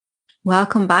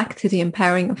Welcome back to the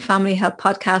Empowering Family Health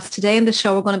podcast. Today in the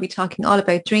show, we're going to be talking all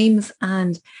about dreams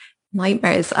and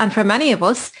nightmares. And for many of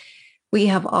us, we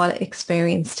have all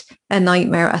experienced a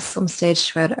nightmare at some stage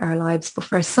throughout our lives. But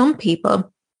for some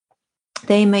people,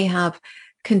 they may have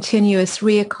continuous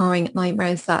reoccurring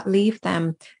nightmares that leave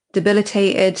them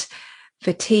debilitated,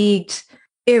 fatigued,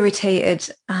 irritated,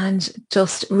 and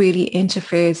just really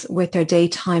interferes with their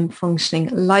daytime functioning,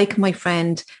 like my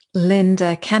friend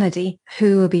Linda Kennedy,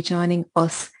 who will be joining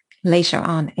us later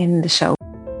on in the show.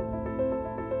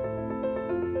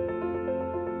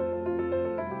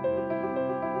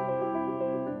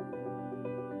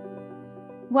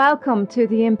 Welcome to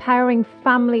the Empowering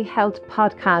Family Health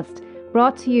podcast,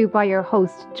 brought to you by your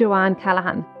host, Joanne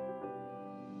Callahan.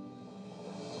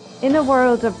 In a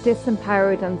world of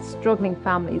disempowered and struggling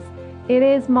families, it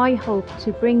is my hope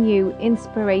to bring you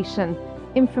inspiration,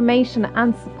 information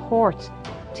and support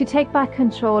to take back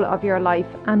control of your life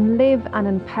and live an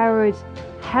empowered,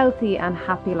 healthy and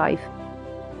happy life.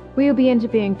 We'll be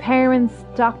interviewing parents,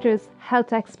 doctors,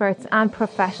 health experts and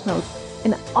professionals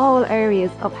in all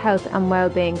areas of health and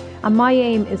well-being, and my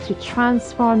aim is to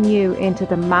transform you into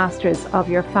the masters of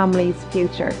your family's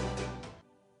future.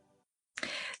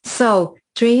 So,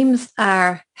 dreams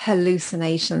are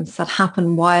hallucinations that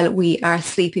happen while we are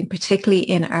sleeping, particularly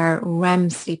in our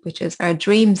REM sleep, which is our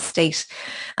dream state.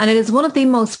 And it is one of the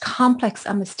most complex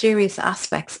and mysterious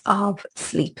aspects of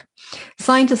sleep.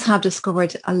 Scientists have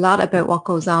discovered a lot about what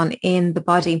goes on in the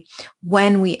body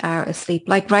when we are asleep,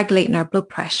 like regulating our blood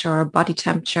pressure, our body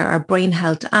temperature, our brain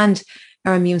health, and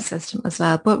our immune system as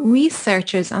well. But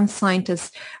researchers and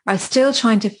scientists are still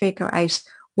trying to figure out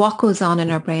what goes on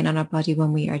in our brain and our body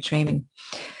when we are dreaming.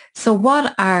 So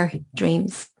what are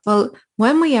dreams? Well,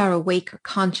 when we are awake or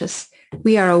conscious,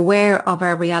 we are aware of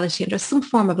our reality and there's some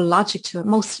form of logic to it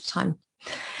most of the time.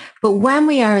 But when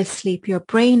we are asleep, your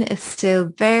brain is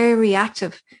still very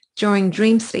active during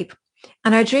dream sleep.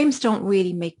 And our dreams don't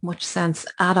really make much sense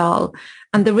at all.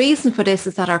 And the reason for this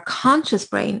is that our conscious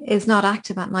brain is not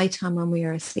active at nighttime when we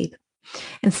are asleep.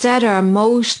 Instead, our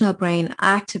emotional brain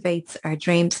activates our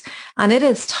dreams, and it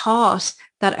is taught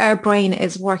that our brain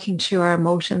is working through our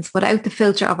emotions without the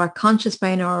filter of our conscious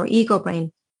brain or our ego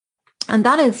brain. And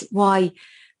that is why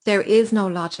there is no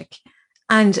logic,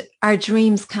 and our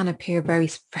dreams can appear very,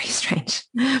 very strange.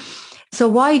 So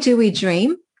why do we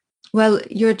dream? Well,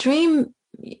 your dream,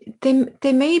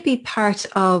 they may be part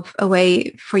of a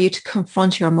way for you to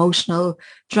confront your emotional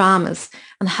dramas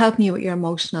and helping you with your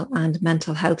emotional and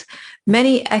mental health.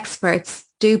 Many experts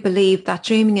do believe that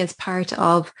dreaming is part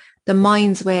of the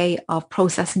mind's way of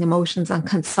processing emotions and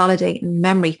consolidating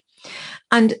memory.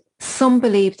 And some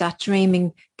believe that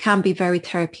dreaming can be very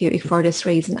therapeutic for this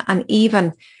reason, and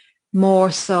even more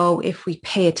so if we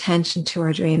pay attention to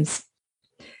our dreams.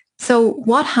 So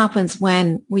what happens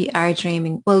when we are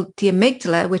dreaming? Well, the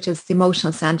amygdala, which is the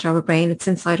emotional center of our brain, it's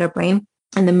inside our brain,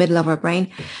 in the middle of our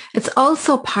brain. It's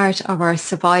also part of our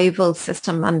survival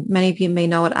system, and many of you may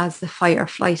know it as the fight or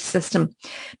flight system.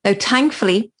 Now,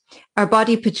 thankfully, our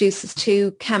body produces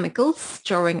two chemicals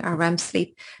during our REM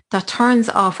sleep that turns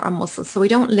off our muscles, so we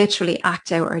don't literally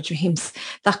act out our dreams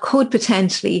that could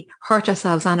potentially hurt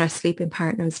ourselves and our sleeping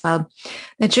partner as well.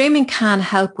 Now, dreaming can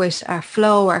help with our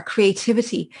flow, our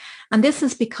creativity, and this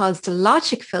is because the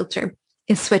logic filter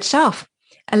is switched off,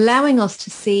 allowing us to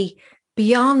see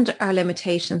beyond our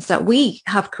limitations that we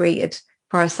have created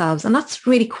for ourselves, and that's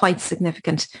really quite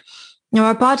significant. Now,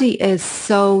 our body is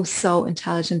so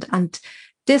intelligent, and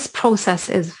this process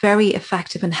is very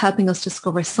effective in helping us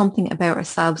discover something about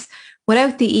ourselves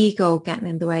without the ego getting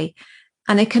in the way.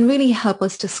 And it can really help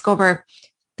us discover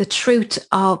the truth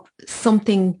of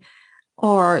something,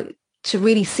 or to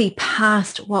really see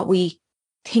past what we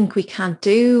think we can't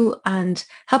do and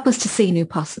help us to see new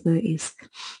possibilities.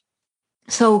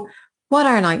 So what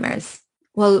are nightmares?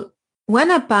 Well, when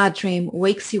a bad dream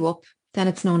wakes you up, then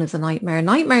it's known as a nightmare.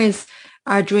 Nightmares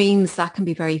are dreams that can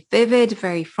be very vivid,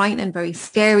 very frightening, very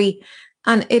scary.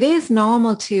 And it is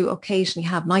normal to occasionally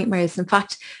have nightmares. In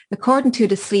fact, according to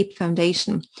the Sleep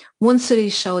Foundation, one study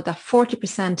showed that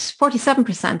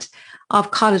 47%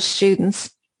 of college students,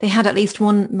 they had at least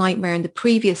one nightmare in the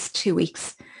previous 2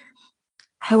 weeks.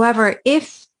 However,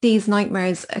 if these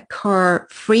nightmares occur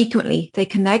frequently, they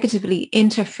can negatively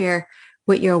interfere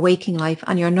with your waking life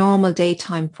and your normal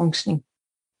daytime functioning.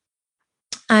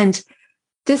 And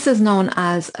this is known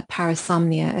as a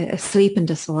parasomnia, a sleeping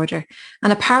disorder.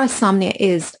 And a parasomnia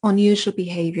is unusual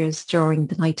behaviors during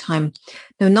the nighttime.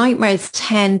 Now, nightmares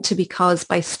tend to be caused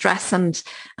by stress and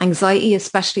anxiety,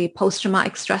 especially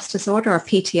post-traumatic stress disorder or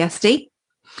PTSD,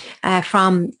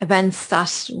 from events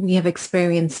that we have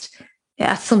experienced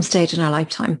at some stage in our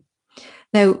lifetime.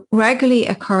 Now, regularly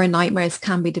occurring nightmares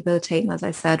can be debilitating, as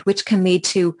I said, which can lead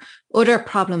to other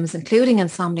problems, including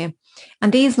insomnia.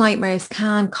 And these nightmares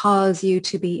can cause you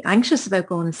to be anxious about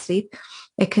going to sleep.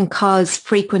 It can cause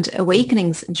frequent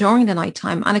awakenings during the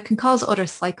nighttime, and it can cause other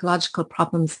psychological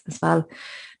problems as well.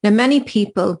 Now, many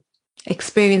people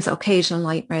experience occasional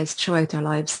nightmares throughout their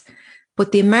lives,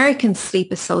 but the American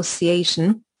Sleep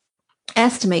Association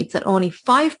estimates that only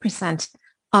 5%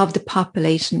 of the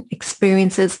population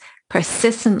experiences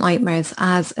persistent nightmares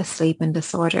as a sleeping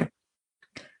disorder.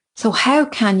 So how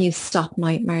can you stop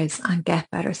nightmares and get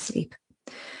better sleep?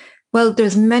 Well,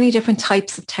 there's many different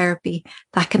types of therapy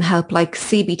that can help, like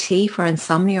CBT for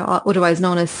insomnia, or otherwise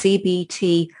known as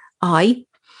CBTI,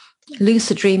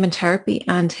 lucid dreaming therapy,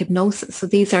 and hypnosis. So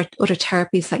these are other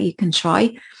therapies that you can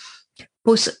try.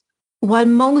 But while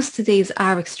most of these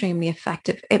are extremely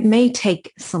effective, it may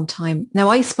take some time. Now,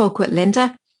 I spoke with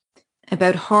Linda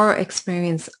about her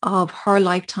experience of her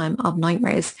lifetime of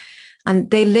nightmares,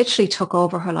 and they literally took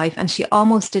over her life, and she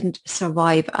almost didn't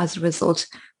survive as a result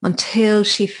until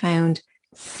she found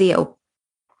SEO.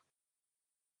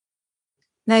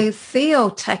 Now,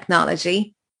 SEO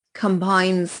technology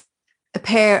combines a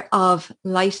pair of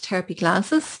light therapy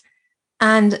glasses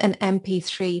and an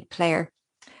MP3 player,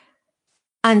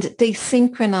 and they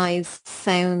synchronize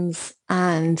sounds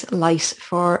and light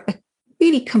for a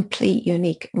really complete,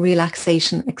 unique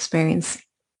relaxation experience.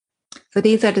 So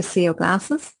these are the SEO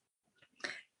glasses.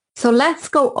 So let's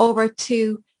go over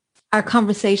to our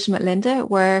conversation with Linda,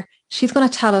 where she's going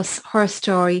to tell us her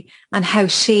story and how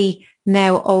she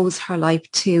now owes her life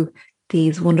to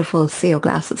these wonderful SEO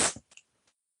glasses.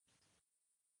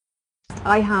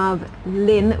 I have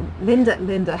Linda Linda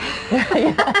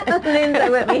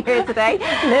with me here today.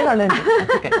 Lynn or Linda?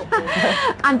 Okay.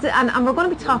 and we're going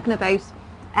to be talking about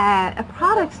a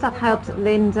product that helped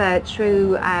Linda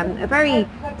through a very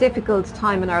difficult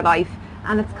time in her life,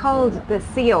 and it's called the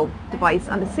SEO device.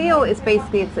 And the SEO is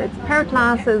basically it's a pair of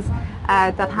glasses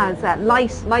that has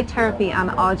light therapy and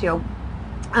audio.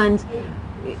 And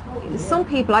some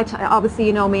people, obviously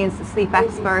you know me as a sleep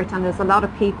expert, and there's a lot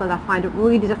of people that find it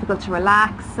really difficult to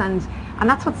relax, and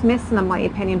that's what's missing, in my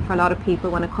opinion, for a lot of people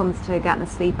when it comes to getting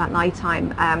asleep at night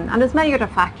time. And there's many other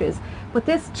factors, but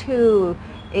this tool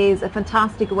is a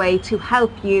fantastic way to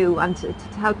help you and to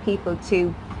help people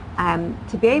to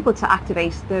be able to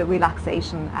activate the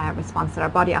relaxation response that our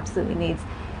body absolutely needs.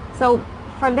 So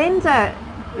for Linda,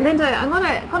 I'm going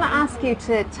to ask you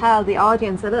to tell the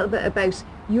audience a little bit about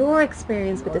your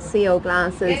experience with the SEO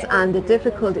glasses and the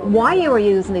difficulty, why you were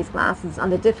using these glasses,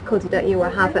 and the difficulty that you were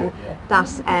having that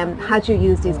had you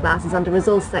used these glasses, and the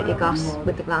results that you got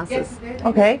with the glasses.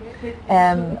 Okay.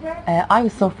 I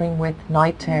was suffering with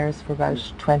night terrors for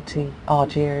about 20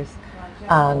 odd years,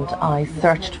 and I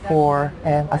searched for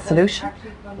a solution,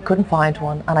 couldn't find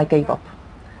one, and I gave up.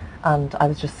 And I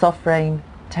was just suffering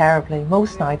terribly,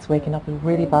 most nights waking up with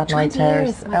really bad night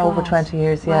terrors, over 20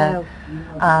 years, yeah. Wow.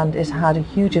 And it had a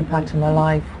huge impact on my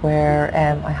life, where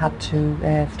I had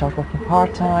to start working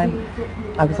part-time.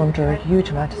 I was under a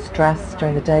huge amount of stress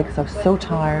during the day because I was so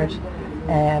tired,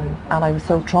 and I was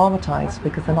so traumatized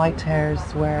because the night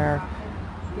terrors were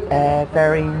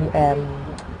very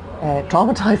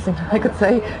traumatizing, I could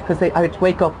say, because I would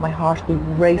wake up, my heart would be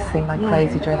racing like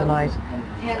crazy during the night,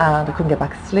 and I couldn't get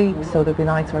back to sleep, so there'd be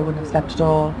nights where I wouldn't have slept at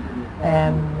all.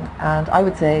 And I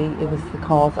would say it was the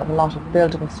cause of a lot of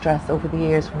build-up of stress over the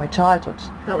years from my childhood.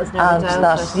 That was never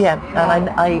dealt with. And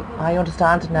I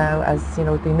understand now, as you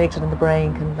know, the amygdala in the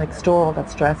brain can like store all that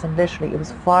stress, and literally it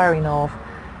was firing off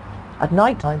at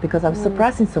night time because I was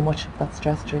suppressing so much of that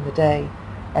stress during the day,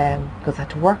 because I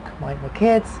had to work, mind my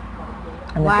kids.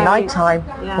 And at night time,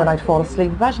 when I'd fall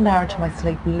asleep, about an hour into my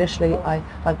sleep, literally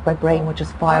my brain would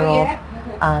just fire off,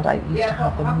 and I used to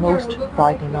have the most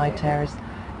frightening night terrors.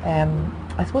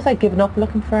 I suppose I'd given up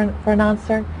looking for an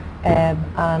answer,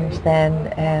 and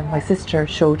then my sister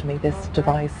showed me this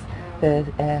device, the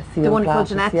SEO the one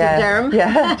glasses. Called Genetic Derm.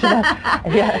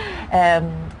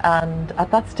 And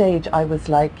at that stage I was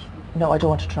like, no, I don't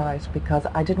want to try it, because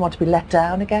I didn't want to be let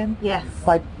down again. Yes.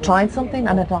 By trying something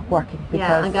and it not working.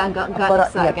 Because, again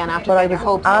after. But I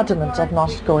was adamant of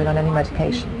not going on any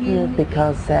medication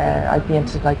because I'd be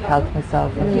into like health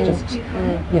myself, and just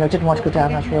didn't want to go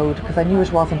down that road, because I knew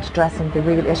it wasn't addressing the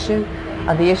real issue,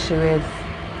 and the issue is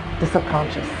the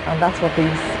subconscious, and that's what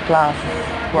these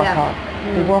glasses work on.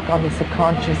 They work on the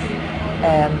subconscious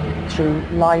through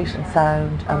light and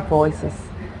sound and voices.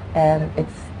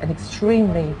 It's an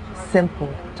extremely simple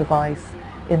device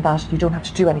in that you don't have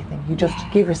to do anything. You just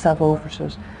give yourself over to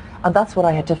it, And that's what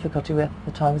I had difficulty with at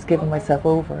the time, was giving myself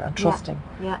over and trusting.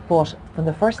 Yeah. But from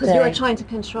the first day... Because you were trying to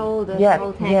control the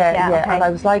whole thing. Yeah. Okay. And I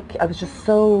was just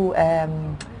so...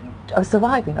 I was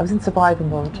surviving. I was in survival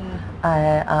mode.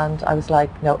 And I was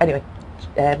like, no, anyway,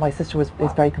 my sister is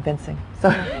very convincing.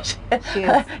 So she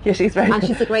is. Yeah, she's very... And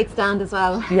she's a great stand as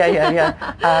well. Yeah.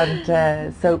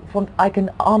 And so I can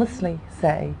honestly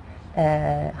say,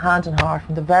 hand on heart,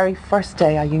 from the very first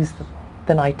day I used them,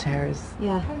 the night terrors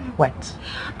went.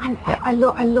 And I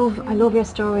love your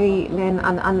story, Lynn,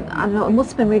 and I know it must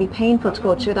have been really painful to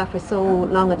go through that for so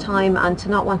long a time, and to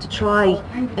not want to try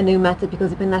a new method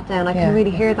because you've been let down. I can really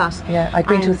hear that. Yeah, I'd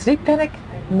been to a sleep clinic,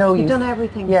 no use. You've done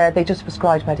everything. Yeah, they just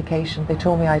prescribed medication. They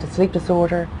told me I had a sleep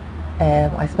disorder.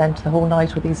 I spent the whole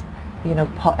night with these,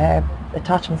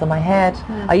 attachments on my head.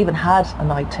 I even had a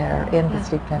night terror in the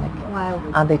sleep clinic. Wow.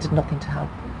 And they did nothing to help.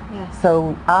 Yeah.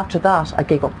 So after that, I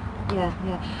gave up. Yeah.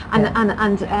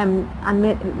 And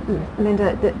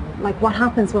Linda, like what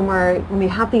happens when we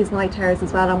have these night terrors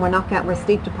as well, and we're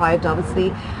sleep deprived,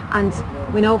 obviously, and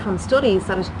we know from studies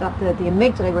that the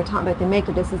amygdala, we're talking about the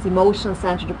amygdala, this is the emotional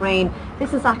centre of the brain.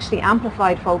 This is actually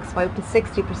amplified, folks, by up to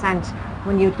 60%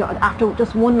 when you go after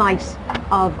just one night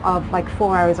of like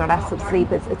 4 hours or less of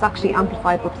sleep. It's actually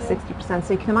amplified by up to 60%.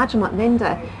 So you can imagine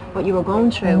what you were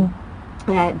going through.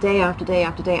 Day after day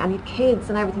after day, and you had kids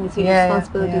and everything, you see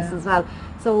responsibilities as well.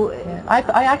 So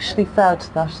I actually felt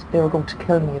that they were going to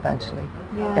kill me eventually.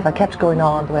 If I kept going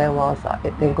on the way I was,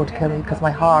 they were going to kill me, because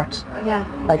my heart,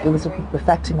 like, it was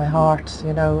affecting my heart,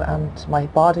 and my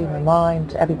body, my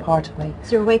mind, every part of me.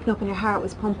 So you were waking up and your heart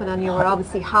was pumping, and you were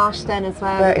obviously hot then as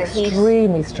well. Very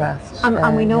extremely stressed.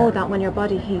 And we know that when your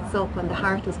body heats up and the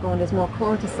heart is going, there's more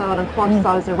cortisol, and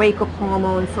cortisol is a wake-up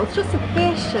hormone. So it's just a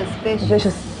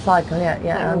vicious cycle.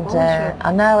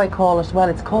 And now I call it,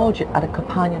 it's called a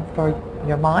companion for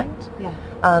your mind.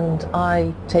 And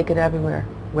I take it everywhere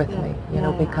with me,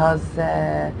 because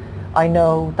I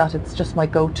know that it's just my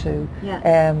go-to.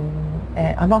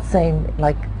 I'm not saying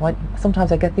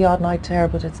sometimes I get the odd night terror,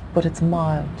 but it's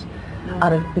mild,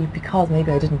 and it'd be because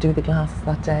maybe I didn't do the glasses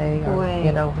that day, or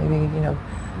maybe.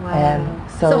 Wow.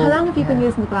 So how long have you been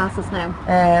using the glasses now?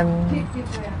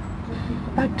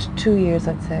 About 2 years,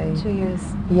 I'd say. 2 years.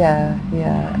 Yeah.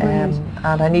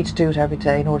 And I need to do it every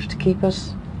day in order to keep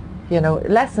it,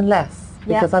 less and less,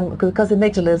 because the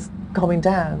amygdala is coming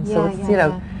down. So it's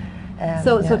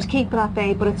So to keep it at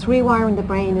bay, but it's rewiring the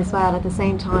brain as well at the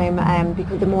same time,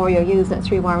 because the more you're using it, it's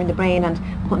rewiring the brain and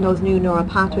putting those new neural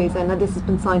pathways in, and this has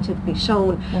been scientifically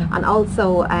shown. And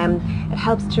also it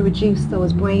helps to reduce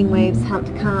those brain waves, help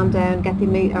to calm down, get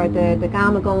the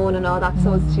gamma going and all that,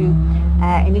 so as to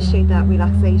initiate that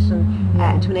relaxation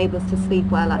and to enable us to sleep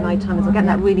well at night time, as we're getting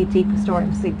that really deep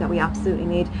restorative sleep that we absolutely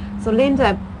need. So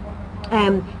Linda,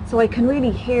 so I can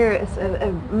really hear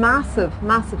a massive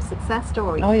success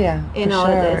story. Oh yeah, in all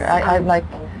of this. I'm like,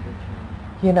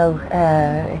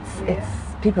 it's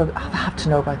people have to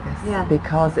know about this,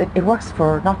 because it works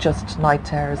for not just night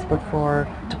terrors, but for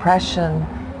depression,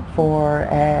 for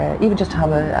even just to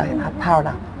have a power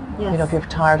nap. If you're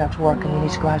tired after work and you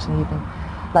need to go out in the evening,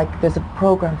 like there's a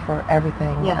program for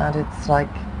everything, and it's like,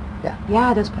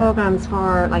 there's programs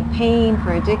for like pain,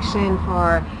 for addiction,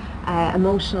 for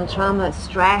emotional trauma,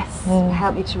 stress,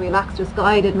 help you to relax. There's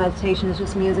guided meditation, there's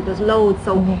just music, there's loads,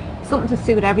 so something to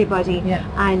suit everybody.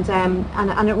 And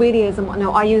it really is.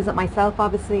 I use it myself,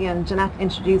 obviously, and Jeanette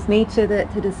introduced me to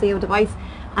the CO device,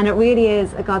 and it really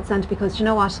is a godsend, because you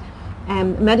know what,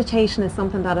 meditation is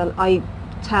something that I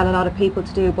tell a lot of people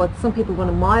to do, but some people run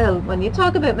a mile when you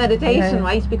talk about meditation,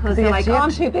 right? Because they're like, I'm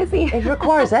too busy. It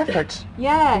requires effort.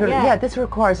 This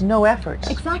requires no effort.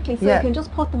 Exactly. So you can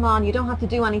just put them on. You don't have to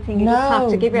do anything. You just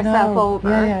have to give yourself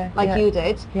over, like you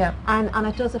did. And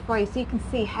it does it for you. So you can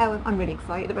see how I'm really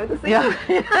excited about this.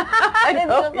 I didn't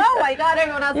know. Oh my God,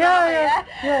 everyone else.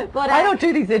 But I don't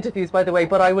do these interviews, by the way,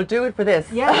 but I will do it for this.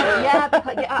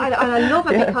 I love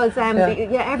it, because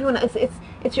everyone,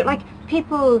 it's like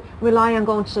people rely on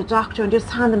going to the doctor and just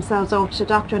hand themselves over to the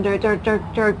doctor, and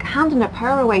they're handing their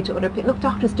power away to other people. Look,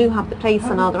 doctors do have the place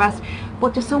and all the rest,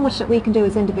 but there's so much that we can do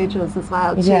as individuals as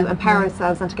well to empower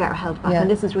ourselves and to get our health back. And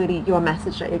this is really your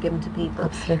message that you're giving to people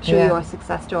through your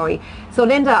success story. So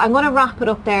Linda, I'm going to wrap it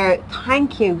up there.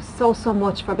 Thank you so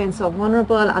much for being so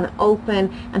vulnerable and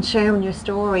open and sharing your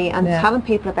story and telling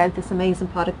people about this amazing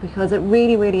product, because it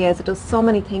really is. It does so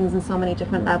many things in so many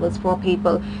different levels for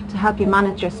people to help you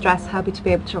manage your stress, help you to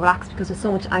be able to relax, because there's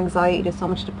so much anxiety, there's so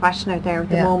much depression out there at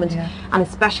the moment, and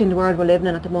especially in the world we're living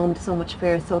in at the moment, there's so much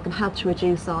fear. So it can help to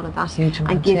reduce all of that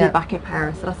and give you back your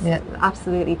power. So that's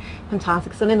absolutely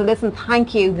fantastic. So Linda, listen,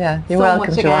 thank you you're so welcome,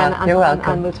 much again, Joanne. You're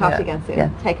welcome. And we'll talk to you again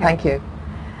soon. Take care. Thank you.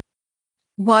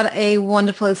 What a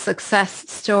wonderful success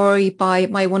story by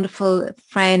my wonderful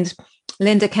friend,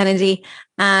 Linda Kennedy.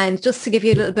 And just to give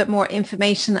you a little bit more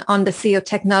information on the CO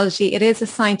technology, it is a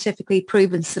scientifically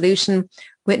proven solution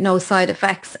with no side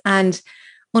effects. And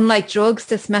unlike drugs,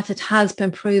 this method has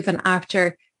been proven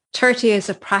after 30 years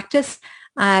of practice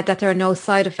that there are no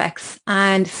side effects.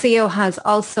 And CO has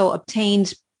also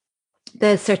obtained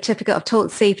the certificate of total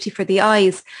safety for the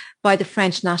eyes by the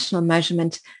French National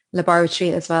Measurement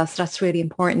Laboratory as well. So that's really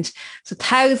important. So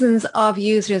thousands of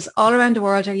users all around the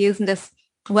world are using this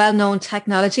well-known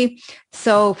technology.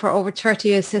 So for over 30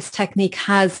 years, this technique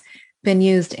has been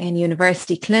used in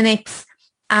university clinics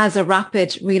as a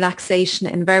rapid relaxation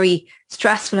in very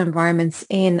stressful environments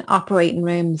in operating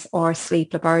rooms or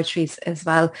sleep laboratories as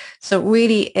well. So it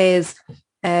really is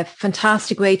a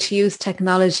fantastic way to use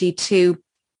technology to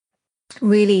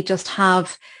really just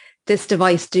have this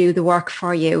device do the work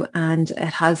for you, and it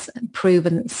has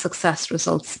proven success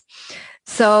results.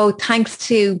 So thanks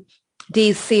to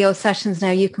these CO sessions, now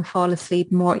you can fall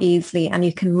asleep more easily and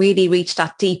you can really reach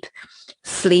that deep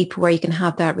sleep where you can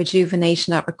have that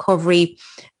rejuvenation, that recovery,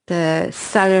 the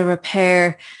cellular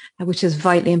repair, which is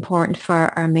vitally important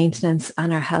for our maintenance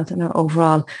and our health and our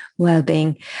overall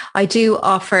well-being. I do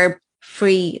offer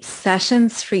free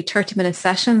sessions, free 30-minute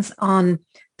sessions on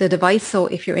the device. So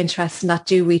if you're interested in that,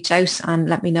 do reach out and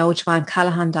let me know,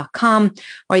 JoanneCallahan.com,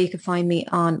 or you can find me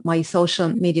on my social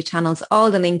media channels. All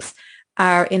the links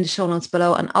are in the show notes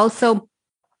below. And also,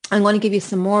 I'm going to give you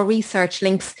some more research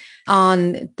links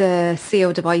on the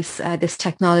CO device, this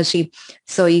technology,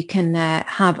 so you can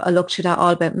have a look through that,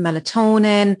 all about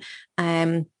melatonin,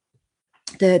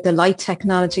 the light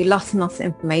technology, lots and lots of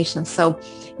information. So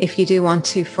if you do want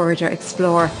to further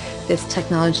explore this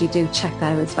technology, do check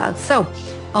that out as well. So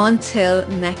until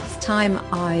next time,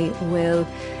 I will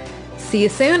see you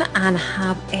soon and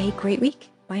have a great week.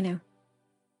 Bye now.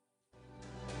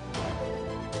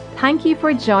 Thank you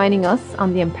for joining us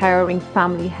on the Empowering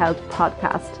Family Health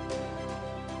podcast.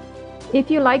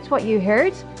 If you liked what you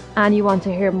heard and you want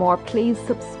to hear more, please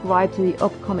subscribe to the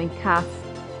upcoming casts.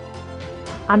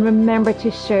 And remember to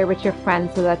share with your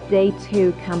friends so that they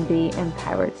too can be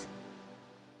empowered.